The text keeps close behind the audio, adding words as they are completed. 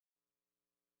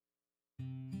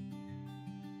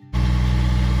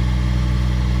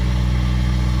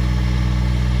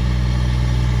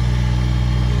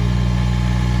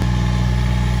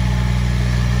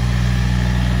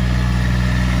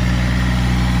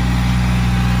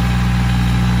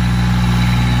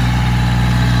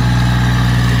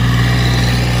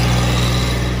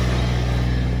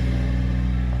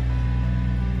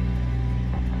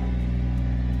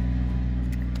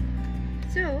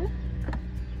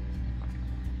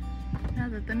Now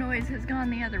that the noise has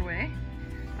gone the other way,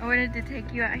 I wanted to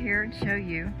take you out here and show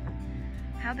you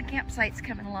how the campsite's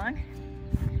coming along.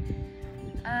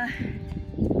 And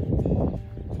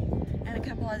a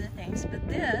couple other things, but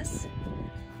this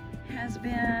has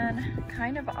been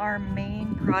kind of our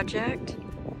main project.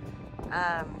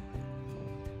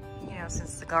 You know,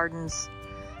 since the garden's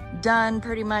done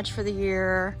pretty much for the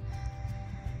year,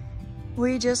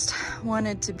 we just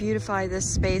wanted to beautify this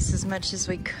space as much as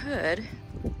we could.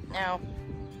 Now,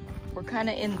 we're kind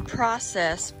of in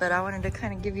process, but I wanted to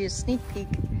kind of give you a sneak peek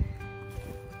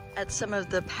at some of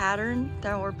the pattern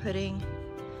that we're putting.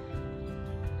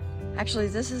 Actually,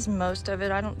 this is most of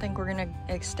it. I don't think we're gonna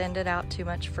extend it out too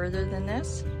much further than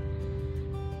this.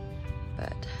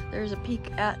 But there's a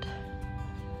peek at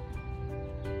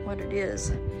what it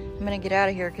is. I'm gonna get out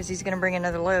of here because he's gonna bring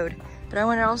another load. But I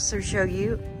want to also show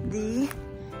you the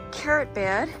carrot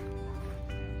bed,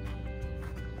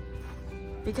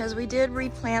 because we did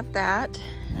replant that.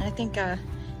 And I think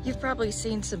you've probably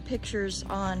seen some pictures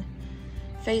on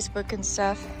Facebook and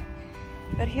stuff.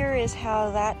 But here is how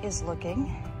that is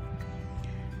looking.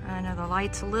 I know the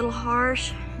light's a little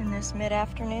harsh in this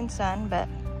mid-afternoon sun, but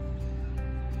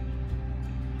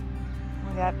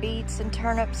we got beets and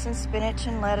turnips and spinach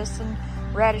and lettuce and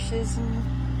radishes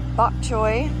and bok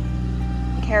choy,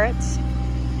 carrots.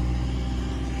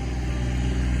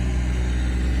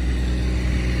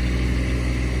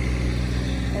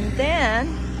 And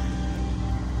then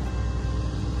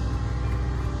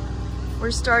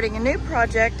we're starting a new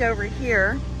project over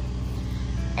here,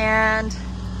 and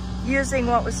using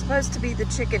what was supposed to be the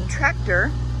chicken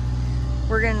tractor,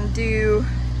 we're going to do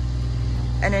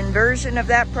an inversion of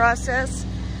that process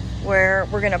where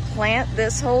we're going to plant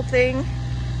this whole thing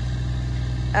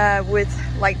with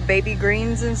like baby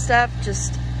greens and stuff,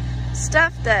 just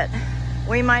stuff that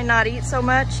we might not eat so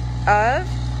much of,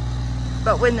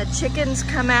 but when the chickens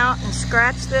come out and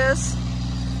scratch this,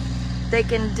 they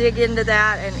can dig into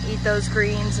that and eat those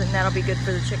greens, and that'll be good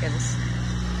for the chickens.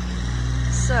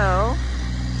 So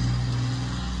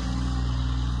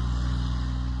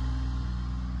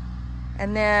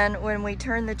and then when we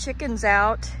turn the chickens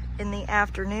out in the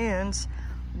afternoons,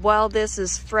 while this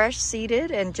is fresh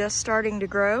seeded and just starting to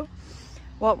grow,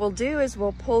 what we'll do is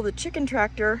we'll pull the chicken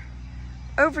tractor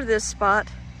over this spot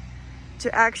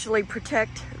to actually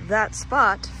protect that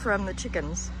spot from the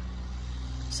chickens,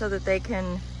 so that they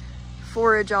can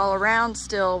forage all around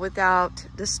still without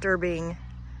disturbing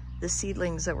the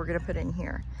seedlings that we're gonna put in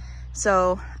here.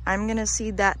 So I'm gonna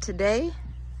seed that today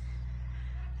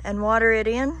and water it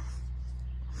in.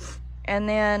 And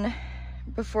then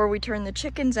before we turn the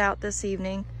chickens out this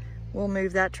evening, we'll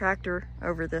move that tractor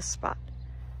over this spot.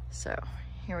 So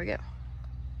here we go.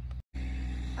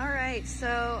 All right,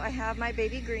 so I have my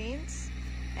baby greens,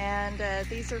 and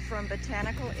these are from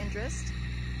Botanical Interest.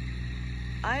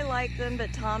 I like them,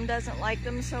 but Tom doesn't like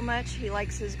them so much. He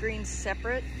likes his greens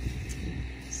separate.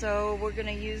 So we're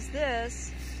gonna use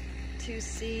this to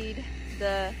seed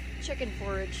the chicken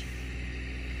forage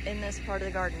in this part of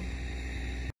the garden.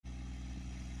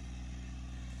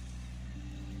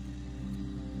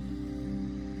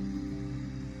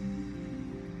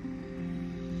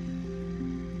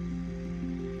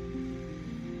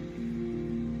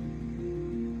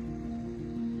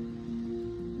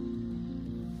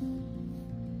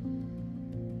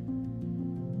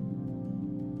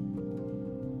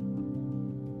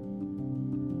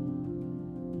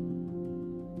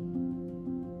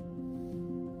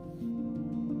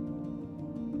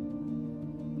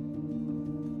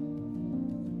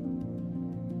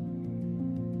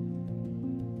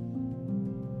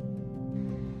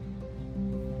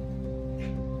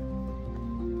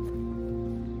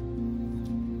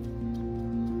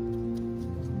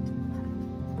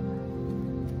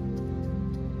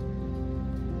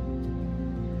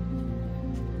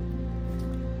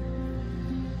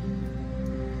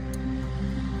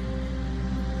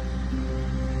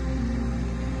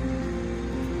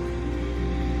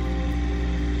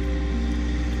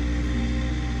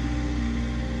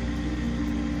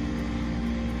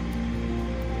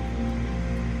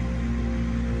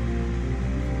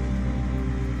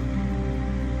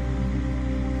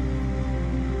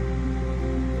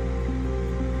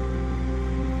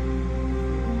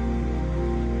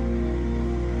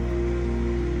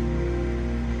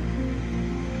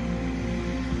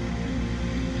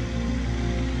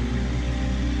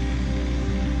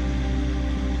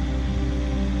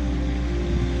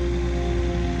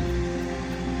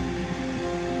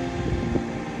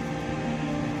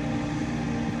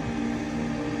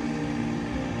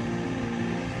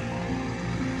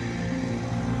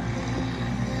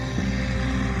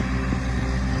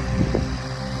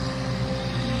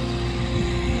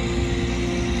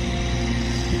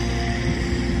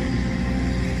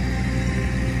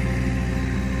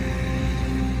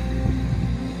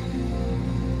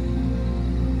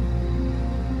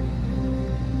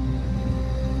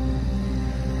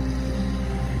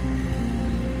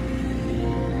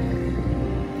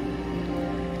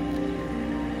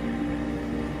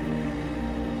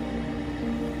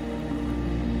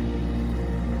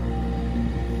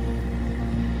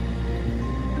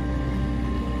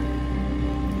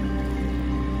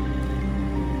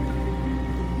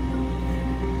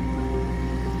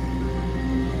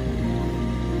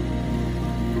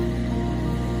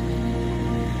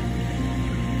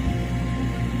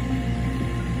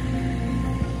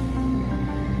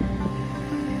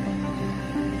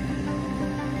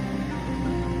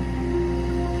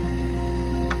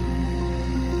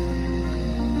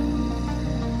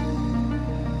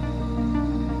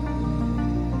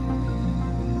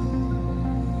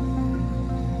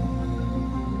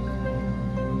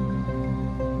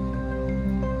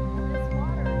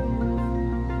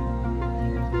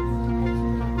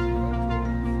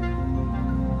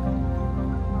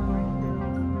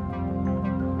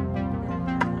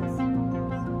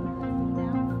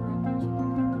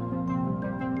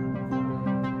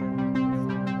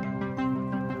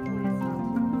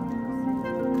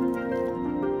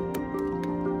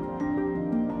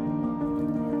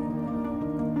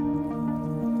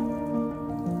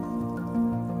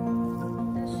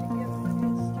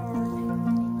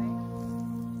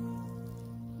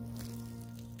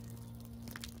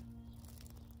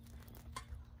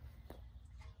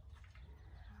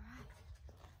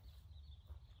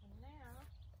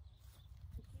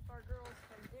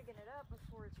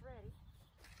 before it's ready.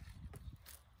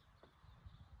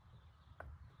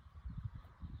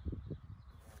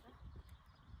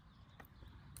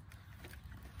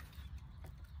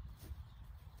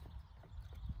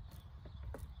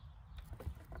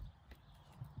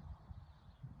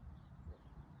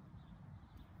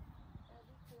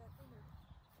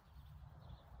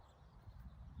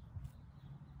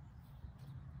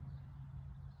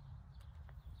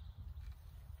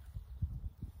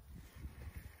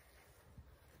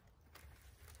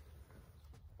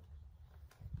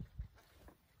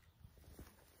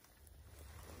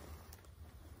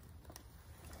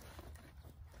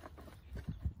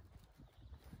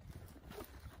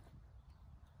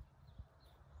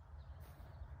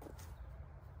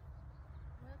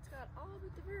 Got all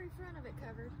but the very front of it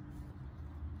covered.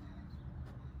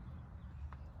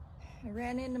 I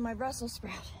ran into my Brussels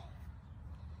sprout.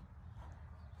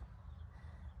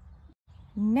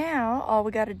 Now all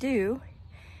we got to do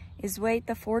is wait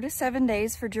the 4 to 7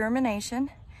 days for germination,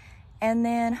 and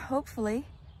then hopefully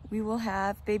we will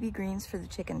have baby greens for the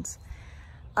chickens.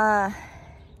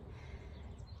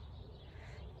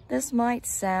 This might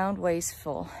sound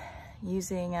wasteful,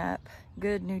 using up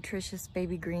good nutritious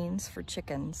baby greens for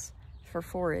chickens for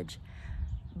forage,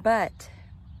 but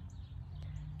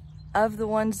of the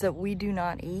ones that we do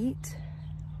not eat,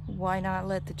 why not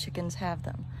let the chickens have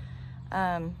them?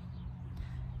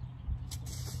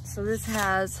 So this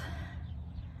has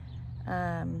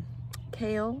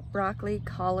kale, broccoli,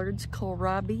 collards,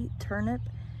 kohlrabi, turnip,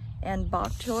 and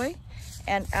bok choy,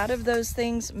 and out of those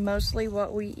things, mostly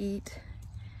what we eat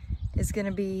is going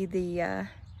to be the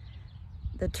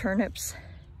turnips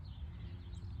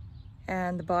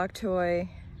and the bok choy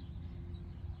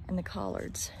and the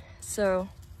collards. So,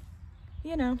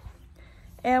 you know,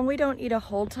 and we don't eat a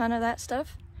whole ton of that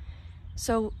stuff.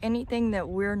 So anything that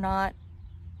we're not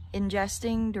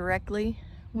ingesting directly,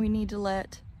 we need to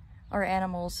let our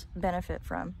animals benefit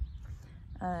from.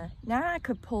 Now I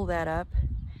could pull that up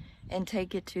and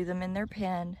take it to them in their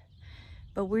pen,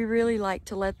 but we really like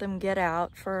to let them get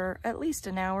out for at least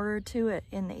an hour or two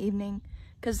in the evening,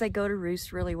 because they go to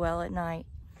roost really well at night.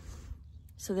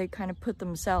 So they kind of put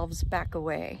themselves back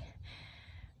away.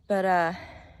 But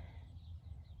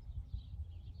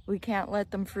we can't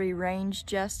let them free range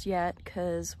just yet,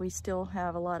 because we still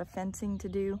have a lot of fencing to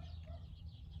do,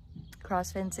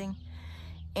 cross fencing.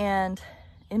 And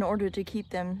in order to keep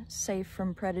them safe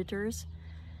from predators,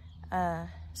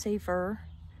 safer,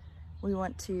 we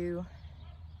want to,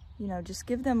 you know, just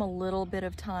give them a little bit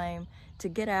of time to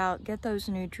get out, get those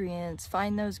nutrients,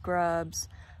 find those grubs,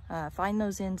 find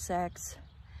those insects,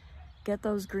 get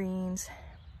those greens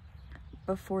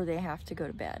before they have to go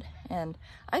to bed. And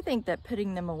I think that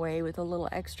putting them away with a little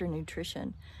extra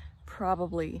nutrition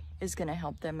probably is going to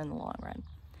help them in the long run.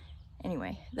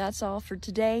 Anyway, that's all for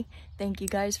today. Thank you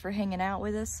guys for hanging out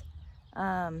with us.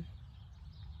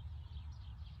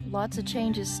 Lots of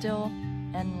changes still,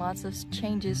 and lots of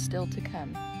changes still to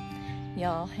come.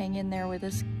 Y'all hang in there with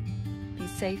us. Be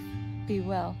safe, be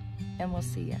well, and we'll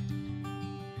see ya.